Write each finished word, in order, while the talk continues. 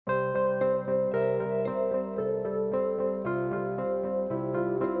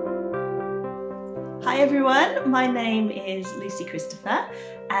Hi everyone, my name is Lucy Christopher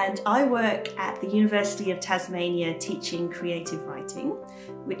and I work at the University of Tasmania teaching creative writing,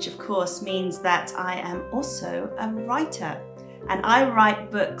 which of course means that I am also a writer. And I write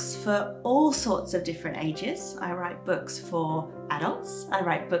books for all sorts of different ages. I write books for adults, I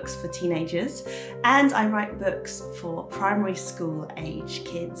write books for teenagers, and I write books for primary school age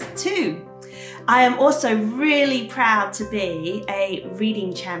kids too. I am also really proud to be a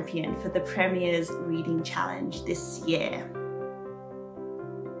reading champion for the Premier's Reading Challenge this year.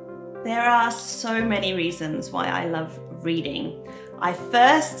 There are so many reasons why I love reading. I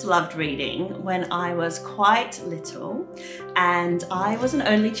first loved reading when I was quite little and I was an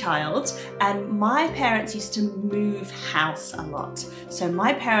only child and my parents used to move house a lot. So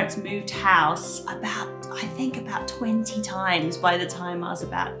my parents moved house I think about 20 times by the time I was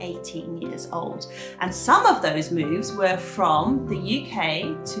about 18 years old. And some of those moves were from the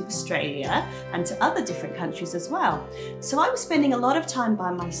UK to Australia and to other different countries as well. So I was spending a lot of time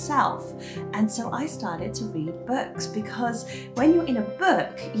by myself. And so I started to read books because when you're in a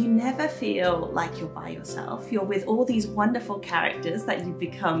book, you never feel like you're by yourself. You're with all these wonderful characters that you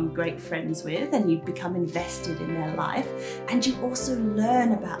become great friends with and you become invested in their life. And you also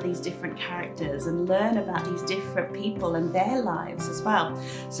learn about these different characters and learn about these different people and their lives as well.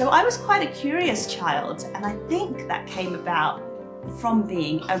 So I was quite a curious child, and I think that came about from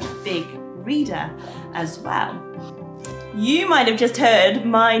being a big reader as well. You might have just heard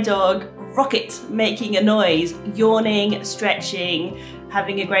my dog Rocket making a noise, yawning, stretching,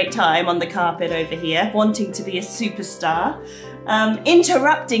 having a great time on the carpet over here, wanting to be a superstar,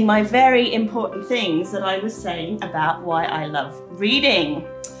 interrupting my very important things that I was saying about why I love reading.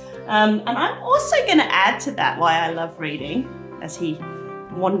 And I'm also going to add to that why I love reading, as he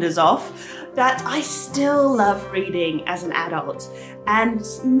wanders off, that I still love reading as an adult, and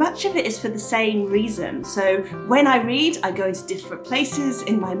much of it is for the same reason. So when I read, I go into different places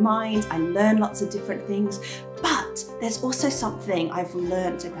in my mind, I learn lots of different things, but there's also something I've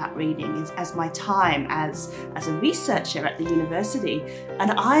learnt about reading as my time as a researcher at the university,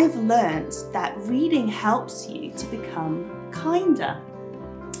 and I've learnt that reading helps you to become kinder.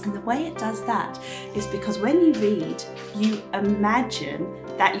 And the way it does that is because when you read, you imagine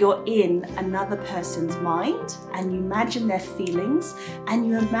that you're in another person's mind and you imagine their feelings and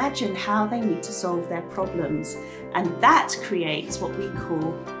you imagine how they need to solve their problems. And that creates what we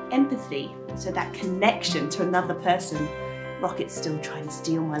call empathy. So that connection to another person. Rocket's still trying to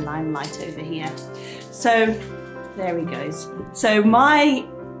steal my limelight over here. So there he goes. So my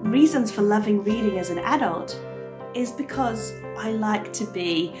reasons for loving reading as an adult is because I like to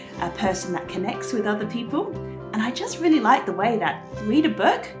be a person that connects with other people, and I just really like the way that read a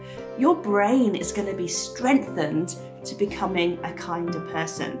book, your brain is going to be strengthened to becoming a kinder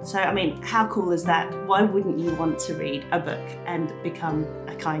person. So I mean, how cool is that? Why wouldn't you want to read a book and become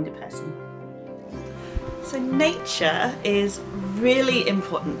a kinder person? So nature is really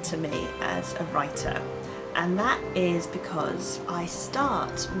important to me as a writer. And that is because I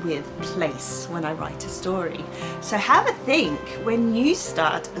start with place when I write a story. So have a think, when you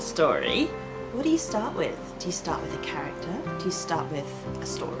start a story, what do you start with? Do you start with a character? Do you start with a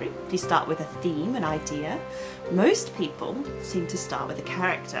story? Do you start with a theme, an idea? Most people seem to start with a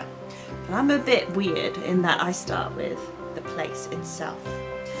character. But I'm a bit weird in that I start with the place itself.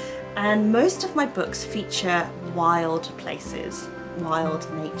 And most of my books feature wild places, wild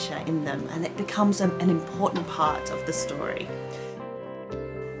nature in them, and it becomes an important part of the story.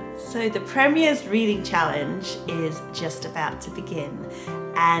 So the Premier's Reading Challenge is just about to begin,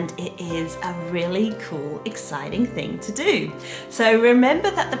 and it is a really cool, exciting thing to do. So remember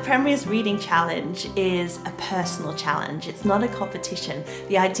that the Premier's Reading Challenge is a personal challenge. It's not a competition.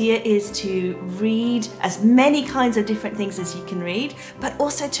 The idea is to read as many kinds of different things as you can read, but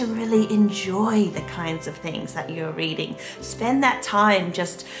also to really enjoy the kinds of things that you're reading. Spend that time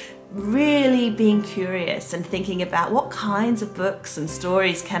just really being curious and thinking about what kinds of books and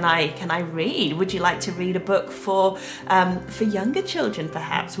stories can I read? Would you like to read a book for younger children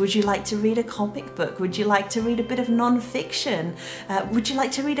perhaps? Would you like to read a comic book? Would you like to read a bit of non-fiction? Would you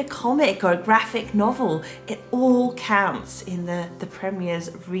like to read a comic or a graphic novel? It all counts in the Premier's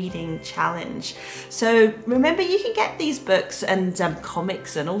Reading Challenge. So remember, you can get these books and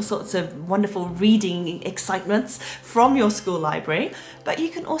comics and all sorts of wonderful reading excitements from your school library, but you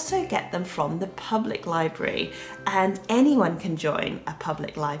can also get them from the public library, and anyone can join a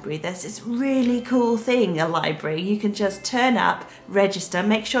public library. There's this really cool thing, a library. You can just turn up, register,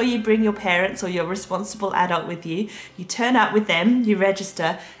 make sure you bring your parents or your responsible adult with you. You turn up with them, you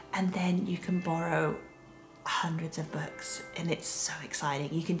register, and then you can borrow hundreds of books, and it's so exciting.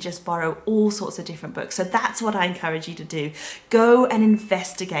 You can just borrow all sorts of different books. So that's what I encourage you to do. Go and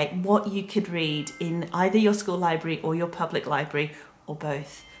investigate what you could read in either your school library or your public library, or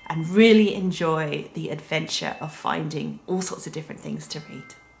both, and really enjoy the adventure of finding all sorts of different things to read.